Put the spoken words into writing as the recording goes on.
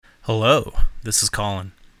Hello, this is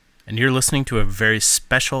Colin, and you're listening to a very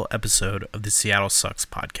special episode of the Seattle Sucks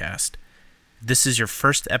podcast. If this is your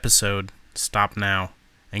first episode, stop now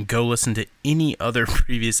and go listen to any other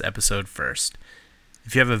previous episode first.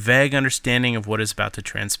 If you have a vague understanding of what is about to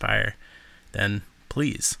transpire, then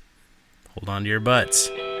please hold on to your butts.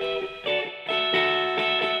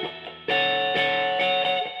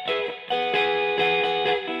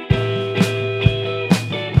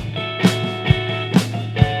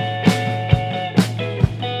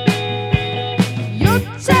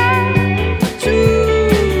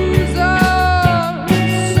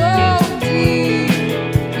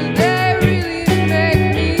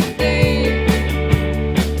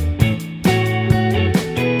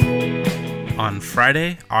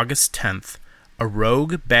 Friday, August 10th, a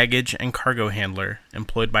rogue baggage and cargo handler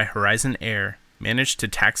employed by Horizon Air managed to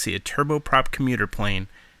taxi a turboprop commuter plane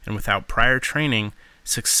and without prior training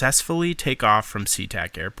successfully take off from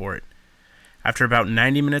SeaTac Airport. After about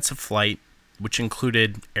 90 minutes of flight, which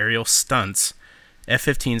included aerial stunts,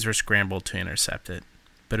 F-15s were scrambled to intercept it,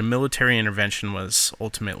 but a military intervention was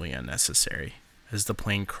ultimately unnecessary as the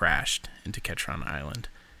plane crashed into Ketron Island,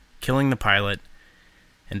 killing the pilot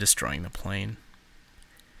and destroying the plane.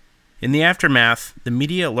 In the aftermath, the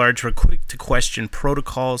media at large were quick to question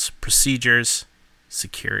protocols, procedures,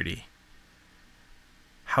 security.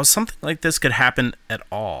 How something like this could happen at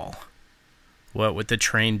all? What with the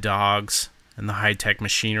trained dogs and the high-tech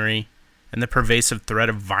machinery and the pervasive threat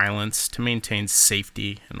of violence to maintain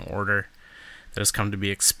safety and order that has come to be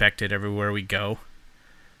expected everywhere we go?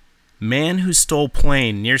 Man who stole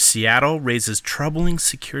plane near Seattle raises troubling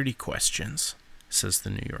security questions, says the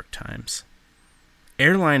New York Times.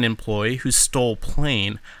 Airline employee who stole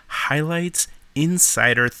plane highlights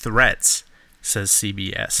insider threats, says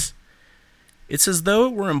CBS. It's as though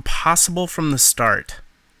it were impossible from the start,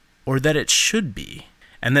 or that it should be,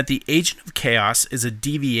 and that the agent of chaos is a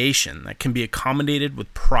deviation that can be accommodated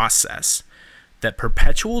with process, that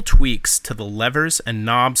perpetual tweaks to the levers and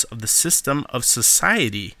knobs of the system of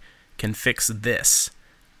society can fix this,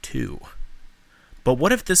 too. But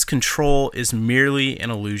what if this control is merely an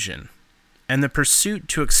illusion? And the pursuit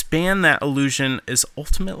to expand that illusion is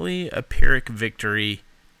ultimately a Pyrrhic victory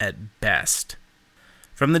at best.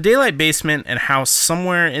 From the Daylight Basement and house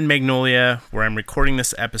somewhere in Magnolia, where I'm recording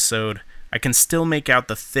this episode, I can still make out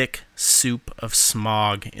the thick soup of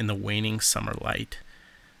smog in the waning summer light.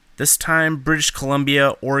 This time, British Columbia,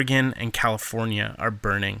 Oregon, and California are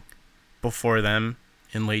burning. Before them,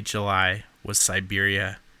 in late July, was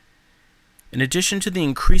Siberia. In addition to the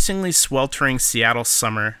increasingly sweltering Seattle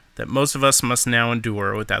summer that most of us must now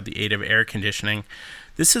endure without the aid of air conditioning,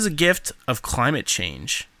 this is a gift of climate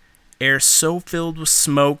change. Air so filled with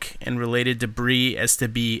smoke and related debris as to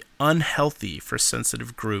be unhealthy for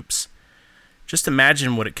sensitive groups. Just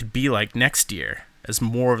imagine what it could be like next year as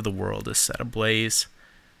more of the world is set ablaze.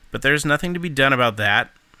 But there's nothing to be done about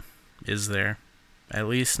that, is there? At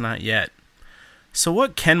least not yet. So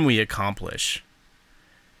what can we accomplish?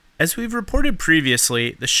 As we've reported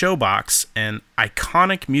previously, the Showbox, an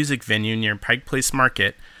iconic music venue near Pike Place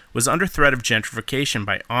Market, was under threat of gentrification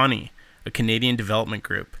by Ani, a Canadian development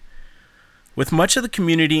group. With much of the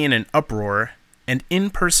community in an uproar and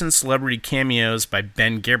in-person celebrity cameos by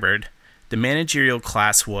Ben Gibbard, the managerial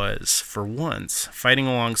class was, for once, fighting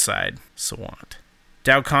alongside Sawant.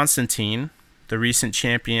 Dow Constantine, the recent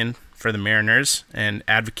champion for the Mariners and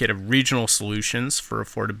advocate of regional solutions for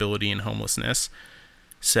affordability and homelessness,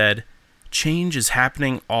 said, "Change is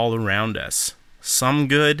happening all around us. Some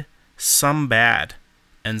good, some bad,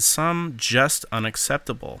 and some just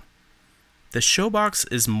unacceptable. The Showbox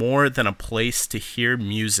is more than a place to hear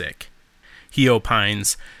music." He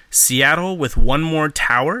opines, Seattle with one more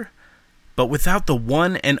tower, but without the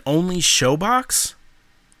one and only Showbox,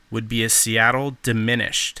 would be a Seattle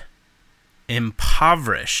diminished,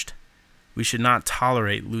 impoverished. We should not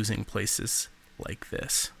tolerate losing places like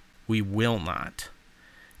this. We will not.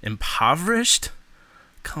 Impoverished?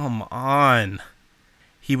 Come on.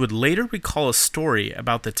 He would later recall a story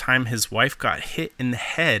about the time his wife got hit in the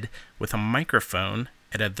head with a microphone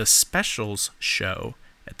at a The Specials show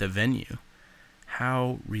at the venue.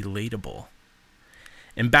 How relatable.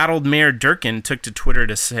 Embattled Mayor Durkin took to Twitter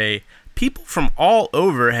to say, "People from all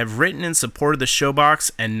over have written in support of the Showbox,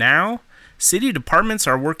 and now city departments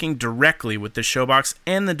are working directly with the Showbox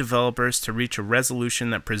and the developers to reach a resolution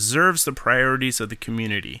that preserves the priorities of the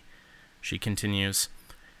community." She continues,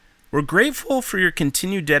 "We're grateful for your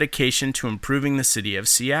continued dedication to improving the city of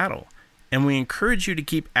Seattle, and we encourage you to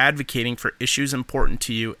keep advocating for issues important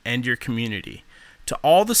to you and your community. To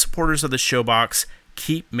all the supporters of the Showbox,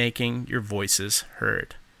 keep making your voices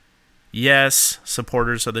heard." Yes,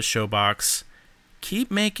 supporters of the Showbox,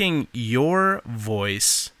 keep making your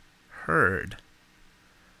voice heard.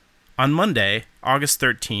 On Monday, August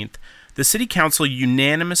 13th, the City Council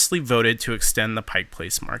unanimously voted to extend the Pike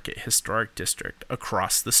Place Market Historic District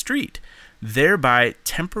across the street, thereby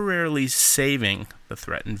temporarily saving the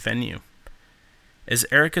threatened venue. As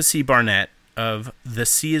Erica C. Barnett of The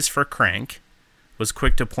C is for Crank was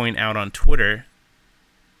quick to point out on Twitter,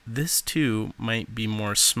 this too might be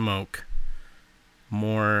more smoke,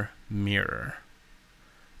 more mirror.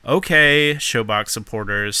 Okay, Showbox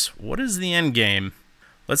supporters, what is the end game?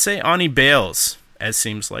 Let's say Ani bails, as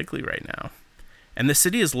seems likely right now, and the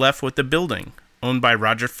city is left with the building, owned by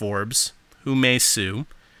Roger Forbes, who may sue,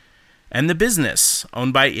 and the business,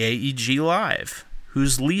 owned by AEG Live,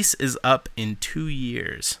 whose lease is up in 2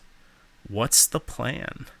 years. What's the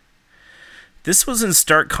plan? This was in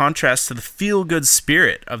stark contrast to the feel-good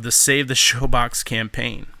spirit of the Save the Showbox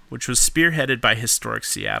campaign, which was spearheaded by Historic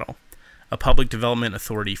Seattle, a public development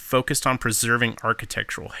authority focused on preserving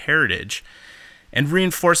architectural heritage, and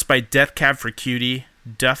reinforced by Death Cab for Cutie,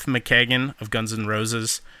 Duff McKagan of Guns N'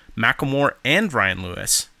 Roses, Macklemore and Ryan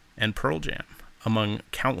Lewis, and Pearl Jam, among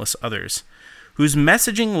countless others, whose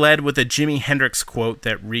messaging led with a Jimi Hendrix quote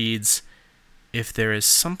that reads, "If there is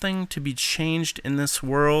something to be changed in this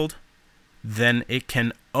world, then it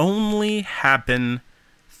can only happen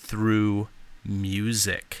through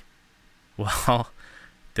music." Well,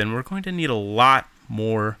 then we're going to need a lot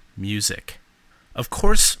more music. Of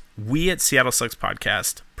course, we at Seattle Sucks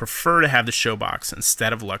Podcast prefer to have the Showbox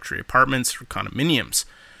instead of luxury apartments or condominiums.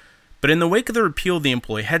 But in the wake of the repeal of the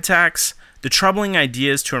employee head tax, the troubling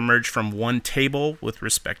ideas to emerge from one table with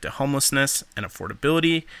respect to homelessness and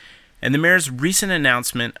affordability, and the mayor's recent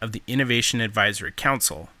announcement of the Innovation Advisory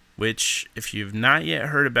Council, which, if you've not yet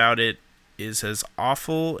heard about it, is as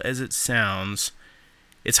awful as it sounds,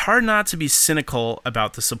 it's hard not to be cynical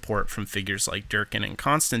about the support from figures like Durkin and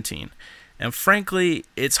Constantine. And frankly,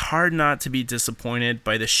 it's hard not to be disappointed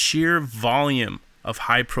by the sheer volume of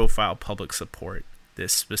high-profile public support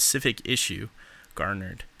this specific issue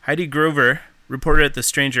garnered. Heidi Grover, reporter at The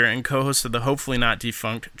Stranger and co-host of the hopefully not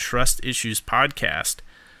defunct Trust Issues podcast,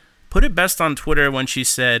 put it best on Twitter when she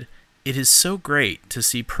said, "It is so great to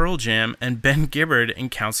see Pearl Jam and Ben Gibbard in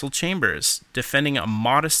council chambers defending a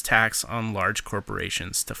modest tax on large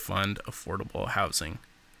corporations to fund affordable housing."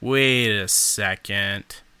 Wait a second.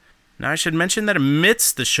 Now I should mention that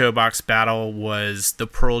amidst the Showbox battle was the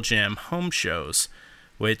Pearl Jam home shows,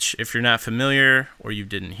 which, if you're not familiar or you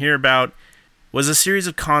didn't hear about, was a series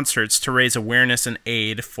of concerts to raise awareness and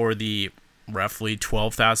aid for the roughly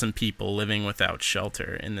 12,000 people living without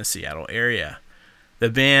shelter in the Seattle area. The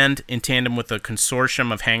band, in tandem with a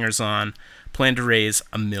consortium of hangers-on, planned to raise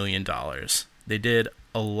 $1 million. They did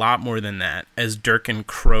a lot more than that, as Durkin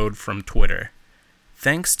crowed from Twitter.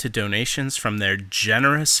 Thanks to donations from their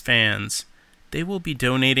generous fans, they will be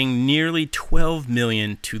donating nearly $12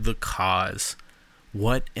 million to the cause.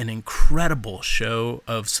 What an incredible show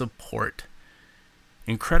of support.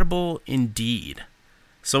 Incredible indeed.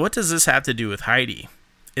 So what does this have to do with Heidi?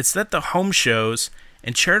 It's that the home shows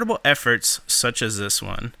and charitable efforts such as this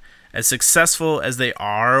one, as successful as they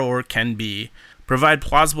are or can be, provide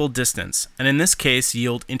plausible distance, and in this case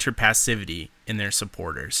yield interpassivity in their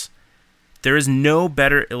supporters. There is no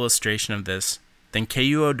better illustration of this than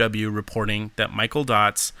KUOW reporting that Michael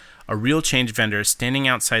Dotz, a Real Change vendor standing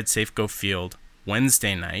outside Safeco Field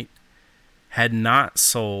Wednesday night, had not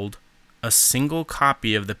sold a single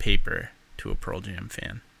copy of the paper to a Pearl Jam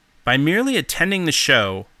fan. By merely attending the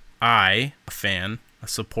show, I, a fan, a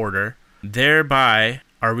supporter, thereby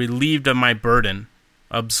are relieved of my burden,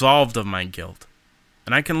 absolved of my guilt,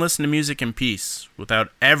 and I can listen to music in peace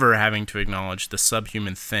without ever having to acknowledge the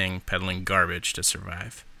subhuman thing peddling garbage to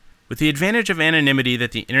survive. With the advantage of anonymity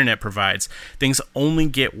that the internet provides, things only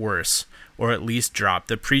get worse, or at least drop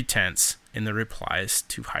the pretense in the replies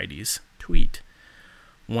to Heidi's tweet.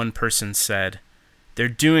 One person said, "They're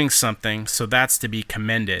doing something, so that's to be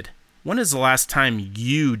commended. When is the last time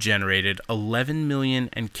you generated 11 million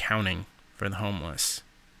and counting for the homeless?"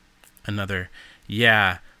 Another,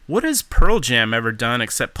 "Yeah, what has Pearl Jam ever done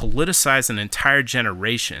except politicize an entire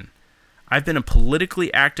generation? I've been a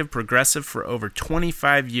politically active progressive for over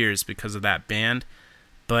 25 years because of that band,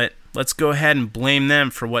 but let's go ahead and blame them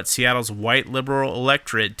for what Seattle's white liberal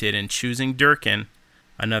electorate did in choosing Durkin."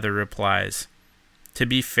 Another replies, "To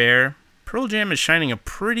be fair, Pearl Jam is shining a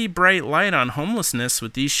pretty bright light on homelessness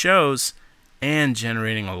with these shows and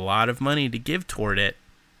generating a lot of money to give toward it."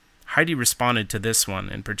 Heidi responded to this one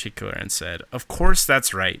in particular and said, "Of course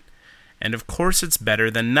that's right, and of course it's better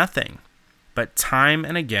than nothing. But time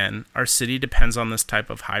and again, our city depends on this type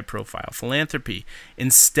of high-profile philanthropy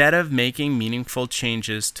instead of making meaningful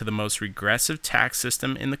changes to the most regressive tax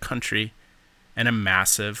system in the country and a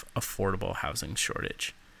massive affordable housing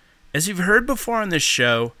shortage. As you've heard before on this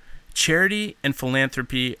show, charity and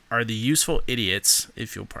philanthropy are the useful idiots,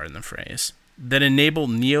 if you'll pardon the phrase, that enable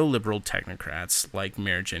neoliberal technocrats like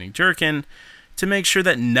Mayor Jenny Durkan to make sure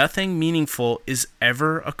that nothing meaningful is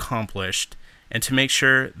ever accomplished and to make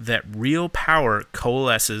sure that real power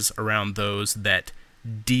coalesces around those that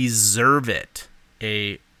deserve it.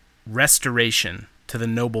 A restoration to the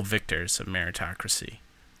noble victors of meritocracy,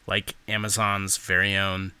 like Amazon's very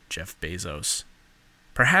own Jeff Bezos.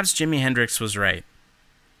 Perhaps Jimi Hendrix was right.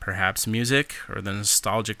 Perhaps music, or the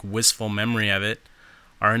nostalgic, wistful memory of it,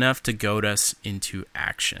 are enough to goad us into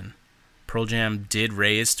action. Pearl Jam did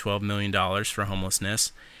raise $12 million for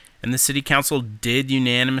homelessness, and the city council did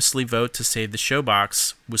unanimously vote to save the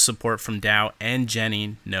Showbox with support from Dow and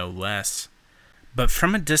Jenny, no less. But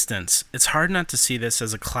from a distance, it's hard not to see this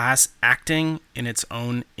as a class acting in its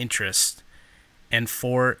own interest and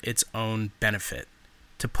for its own benefit.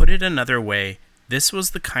 To put it another way, this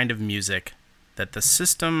was the kind of music that the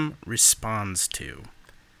system responds to.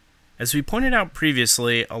 As we pointed out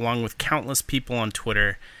previously, along with countless people on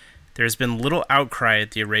Twitter, there has been little outcry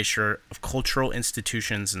at the erasure of cultural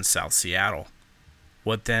institutions in South Seattle.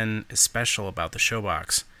 What then is special about the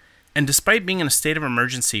Showbox? And despite being in a state of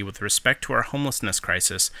emergency with respect to our homelessness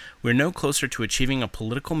crisis, we're no closer to achieving a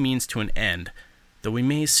political means to an end, though we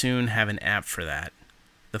may soon have an app for that.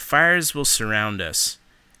 The fires will surround us,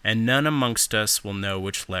 and none amongst us will know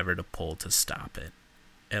which lever to pull to stop it.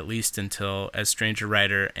 At least until, as Stranger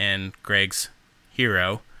Writer and Greg's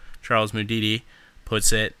hero, Charles Mudidi,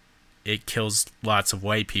 puts it, it kills lots of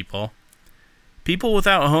white people. People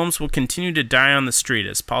without homes will continue to die on the street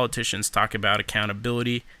as politicians talk about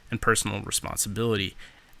accountability and personal responsibility,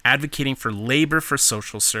 advocating for labor for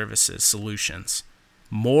social services solutions.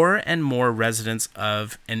 More and more residents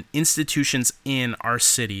of and institutions in our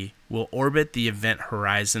city will orbit the event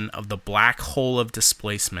horizon of the black hole of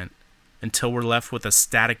displacement until we're left with a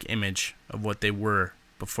static image of what they were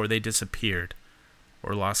before they disappeared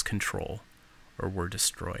or lost control or were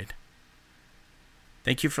destroyed.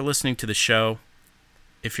 Thank you for listening to the show.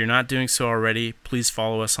 If you're not doing so already, please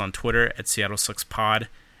follow us on Twitter at SeattleSucksPod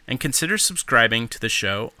and consider subscribing to the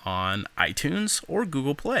show on iTunes or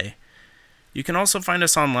Google Play. You can also find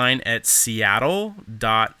us online at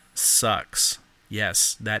seattle.sucks.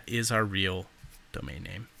 Yes, that is our real domain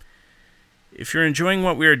name. If you're enjoying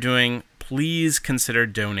what we are doing, please consider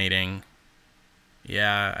donating.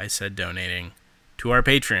 Yeah, I said donating. To our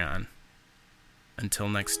Patreon. Until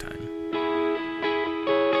next time.